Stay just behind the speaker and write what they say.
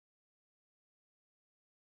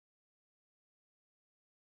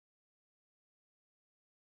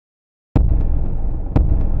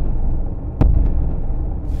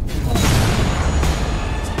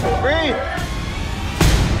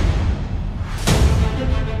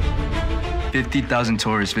50,000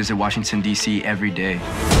 tourists visit Washington, D.C. every day.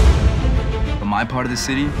 But my part of the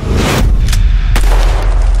city,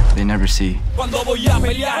 they never see.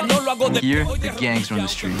 Here, the gangs run the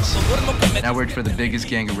streets. And I worked for the biggest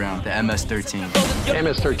gang around, the MS-13.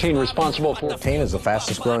 MS-13 responsible for... 13 is the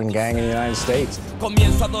fastest growing gang in the United States. I don't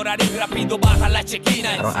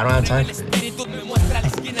have time for it.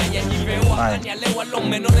 Hi. What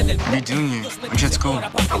are you doing here? Why don't you go?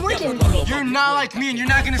 I'm working. You're not like me and you're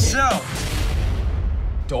not gonna sell.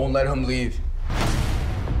 Don't let him leave.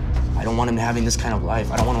 I don't want him having this kind of life.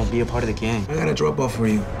 I don't want him to be a part of the gang. I got a drop off for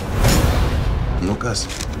you. Lucas,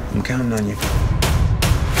 I'm counting on you.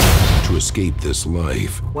 To escape this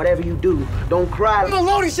life, whatever you do, don't cry. I'm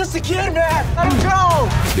alone, he's just a kid, man. Let him go.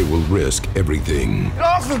 they will risk everything. Get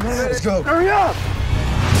off him, man. Let's go. Hurry up.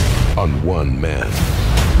 On one man.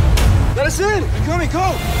 Let us in. Come on,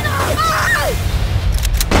 go.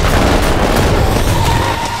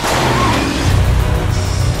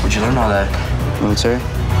 Where'd you learn all that? Military?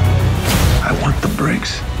 I want the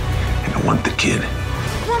bricks, and I want the kid.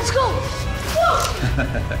 Let's go.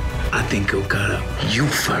 I think he'll cut up you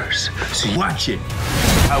first, so watch it.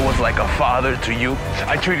 I was like a father to you.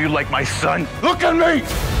 I treat you like my son. Look at me!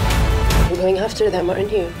 You're going after them,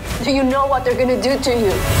 aren't you? Do you know what they're gonna do to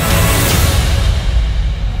you?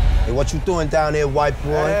 Hey, what you doing down there, white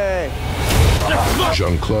boy? Hey.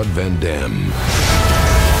 Jean-Claude Van Damme.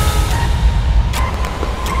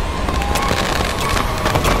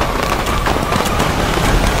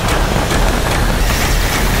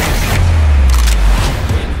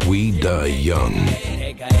 We die young.